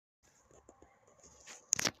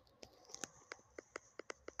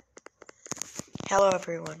Hello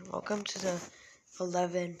everyone, welcome to the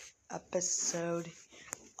 11th episode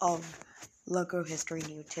of Logo History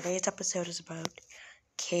New. Today's episode is about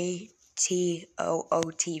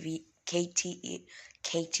KTOO-TV,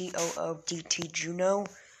 KTOO-DT Juno,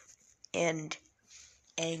 and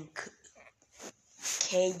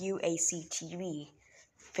KUAC TV,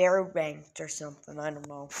 Fairbanks or something, I don't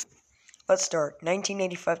know. Let's start.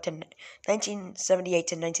 1978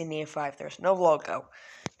 to 1985, there's no logo.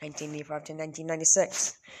 1985 to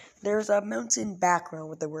 1996. There's a mountain background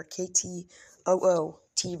with the word KTOO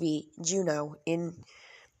TV Juno in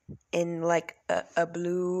like a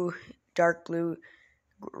blue, dark blue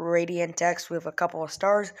radiant text with a couple of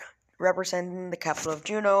stars representing the capital of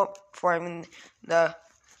Juneau, forming the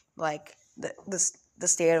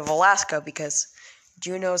state of Alaska because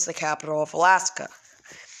Juneau is the capital of Alaska.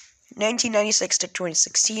 1996 to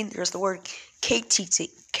 2016, there's the word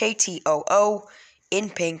KTOO in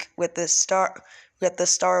pink with the star with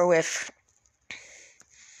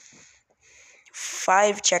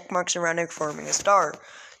 5 check marks around it forming a star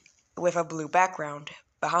with a blue background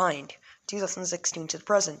behind. 2016 to the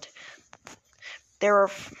present. The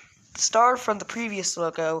star from the previous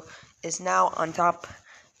logo is now on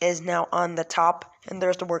the top, and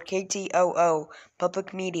there's the word KTOO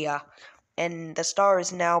Public Media, and the star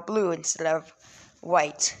is now blue instead of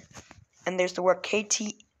white. And there's the word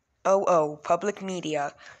KTOO Public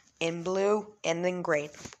Media in blue and in green.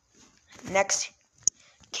 Next,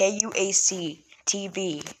 KUAC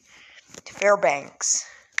TV Fairbanks.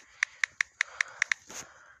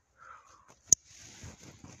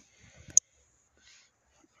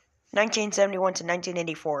 (1971 to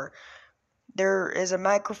 1984). There is a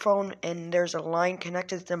microphone and there's a line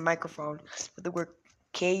connected to the microphone with the word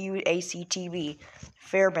KUAC TV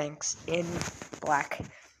Fairbanks in black.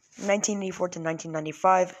 1984 to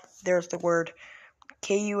 1995, there's the word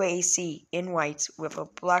KUAC in white with a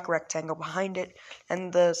black rectangle behind it,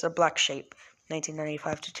 and there's a black shape.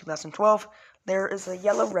 1995 to 2012, there is a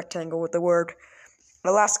yellow rectangle with the word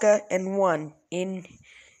Alaska and 1 in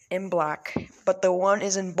black, but the 1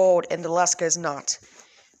 is in bold and Alaska is not.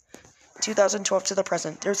 2012 to the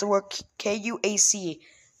present, there's the word KUAC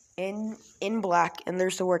in black, and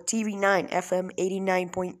there's the word TV9 FM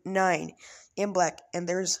 89.9 in black, and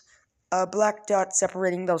there's a black dot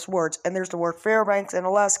separating those words, and there's the word Fairbanks and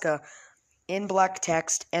Alaska in black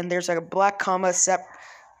text, and there's a black comma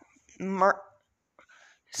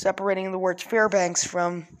separating the words Fairbanks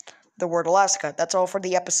from the word Alaska. That's all for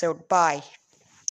the episode. Bye.